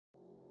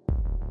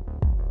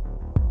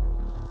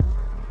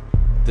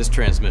This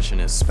transmission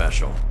is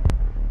special.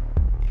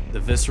 The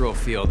visceral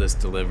feel this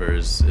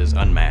delivers is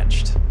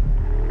unmatched.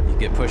 You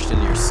get pushed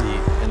into your seat,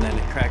 and then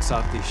it cracks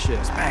off these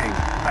shifts. Bang,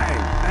 bang,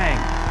 bang.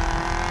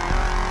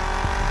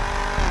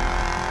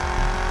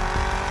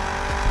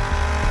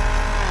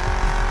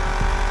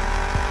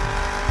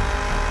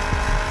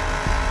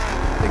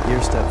 The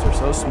gear steps are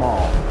so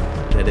small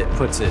that it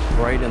puts it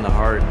right in the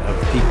heart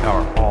of peak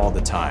power all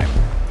the time.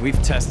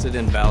 We've tested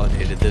and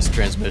validated this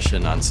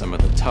transmission on some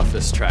of the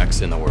toughest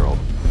tracks in the world.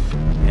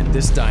 And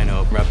this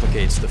dyno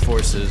replicates the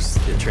forces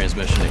the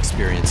transmission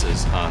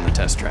experiences on the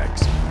test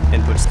tracks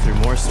and puts through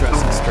more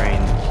stress and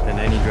strain than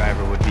any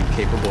driver would be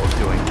capable of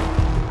doing.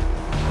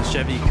 The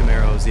Chevy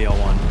Camaro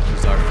ZL1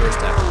 is our first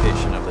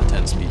application of the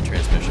 10-speed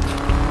transmission.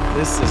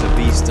 This is a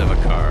beast of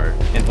a car,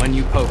 and when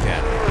you poke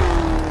at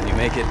it, you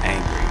make it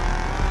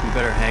angry. You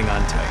better hang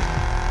on tight.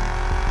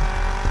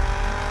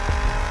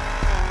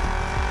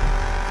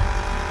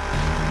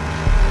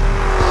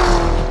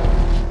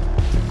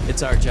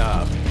 It's our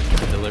job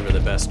to deliver the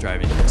best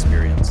driving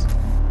experience.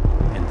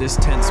 And this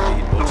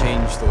 10-speed will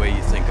change the way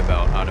you think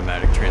about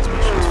automatic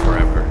transmissions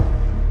forever.